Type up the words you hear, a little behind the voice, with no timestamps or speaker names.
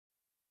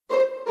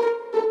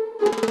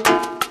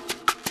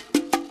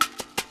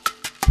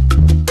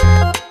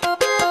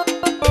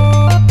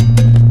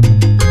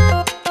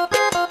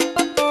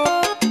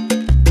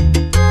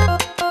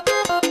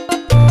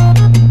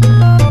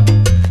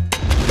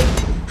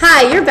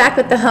Hi, you're back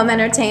with the Home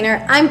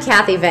Entertainer. I'm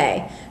Kathy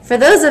Vegh. For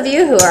those of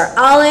you who are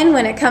all in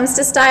when it comes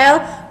to style,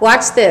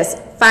 watch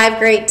this 5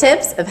 great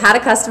tips of how to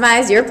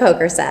customize your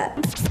poker set.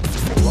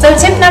 So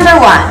tip number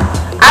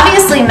 1.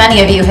 Obviously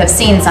many of you have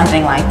seen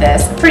something like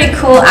this, pretty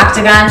cool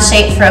octagon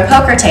shape for a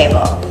poker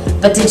table.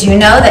 But did you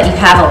know that you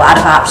have a lot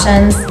of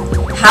options?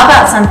 How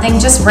about something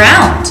just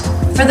round?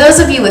 For those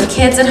of you with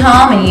kids at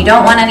home and you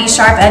don't want any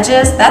sharp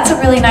edges, that's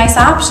a really nice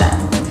option.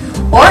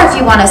 Or if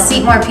you want to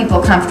seat more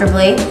people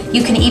comfortably,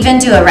 you can even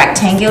do a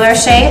rectangular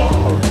shape.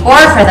 Or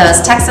for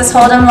those Texas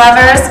Hold'em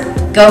lovers,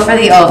 go for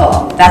the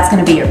oval. That's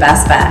going to be your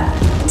best bet.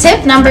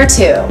 Tip number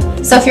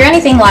 2. So if you're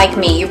anything like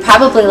me, you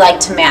probably like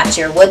to match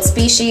your wood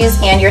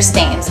species and your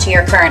stains to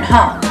your current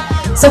home.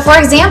 So for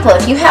example,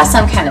 if you have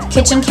some kind of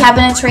kitchen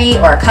cabinetry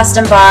or a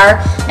custom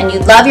bar and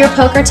you'd love your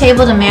poker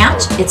table to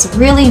match, it's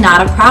really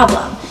not a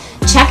problem.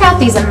 Check out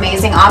these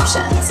amazing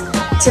options.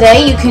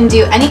 Today you can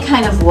do any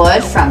kind of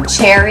wood from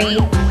cherry,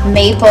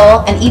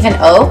 maple, and even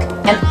oak,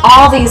 and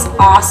all these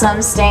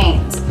awesome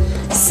stains.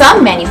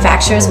 Some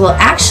manufacturers will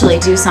actually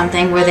do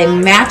something where they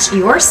match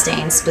your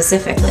stains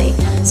specifically,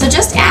 so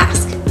just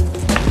ask.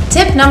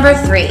 Tip number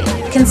 3,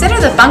 consider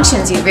the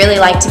functions you'd really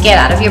like to get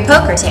out of your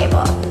poker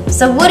table.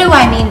 So what do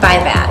I mean by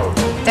that?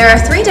 There are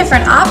 3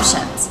 different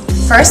options.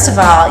 First of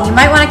all, you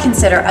might want to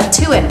consider a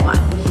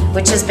 2-in-1,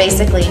 which is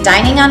basically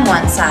dining on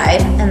one side,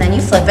 and then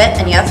you flip it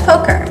and you have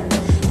poker.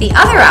 The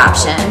other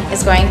option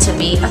is going to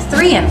be a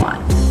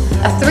 3-in-1.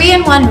 A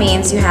 3-in-1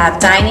 means you have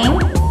dining,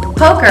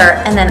 poker,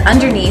 and then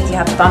underneath you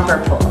have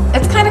bumper pool.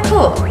 It's kind of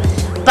cool.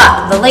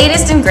 But the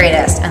latest and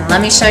greatest, and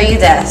let me show you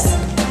this,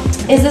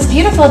 is this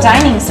beautiful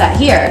dining set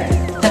here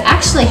that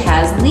actually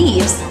has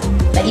leaves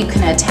that you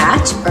can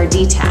attach or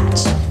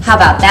detach. How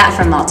about that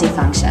for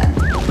multifunction?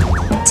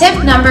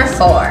 Tip number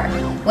 4.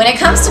 When it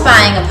comes to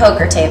buying a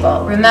poker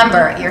table,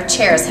 remember your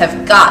chairs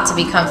have got to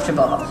be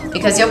comfortable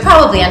because you'll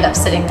probably end up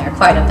sitting there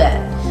quite a bit.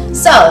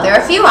 So there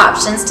are a few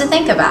options to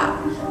think about.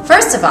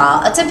 First of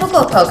all, a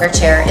typical poker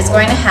chair is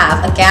going to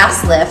have a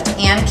gas lift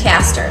and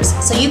casters,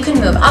 so you can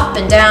move up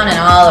and down and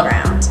all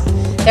around.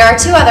 There are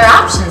 2 other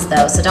options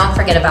though, so don't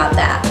forget about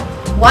that.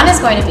 One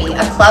is going to be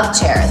a club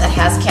chair that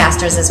has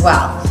casters as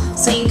well,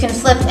 so you can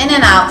flip in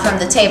and out from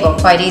the table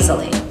quite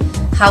easily.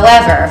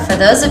 However, for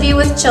those of you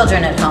with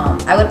children at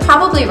home, I would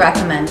probably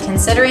recommend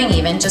considering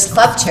even just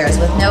club chairs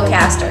with no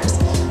casters,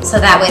 so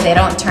that way they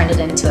don't turn it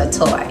into a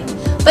toy.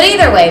 But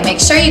either way, make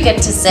sure you get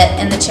to sit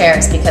in the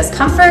chairs because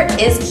comfort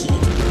is key.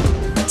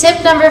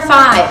 Tip number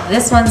 5,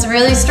 this one's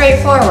really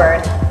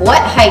straightforward.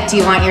 What height do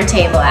you want your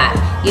table at?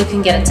 You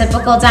can get a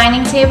typical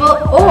dining table,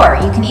 or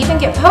you can even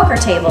get poker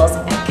tables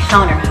at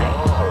counter height.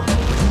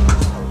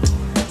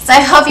 So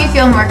I hope you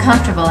feel more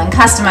comfortable in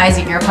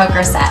customizing your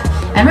poker set.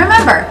 And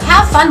remember,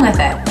 have fun with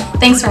it.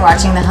 Thanks for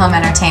watching The Home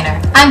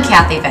Entertainer. I'm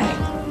Kathy Vegh.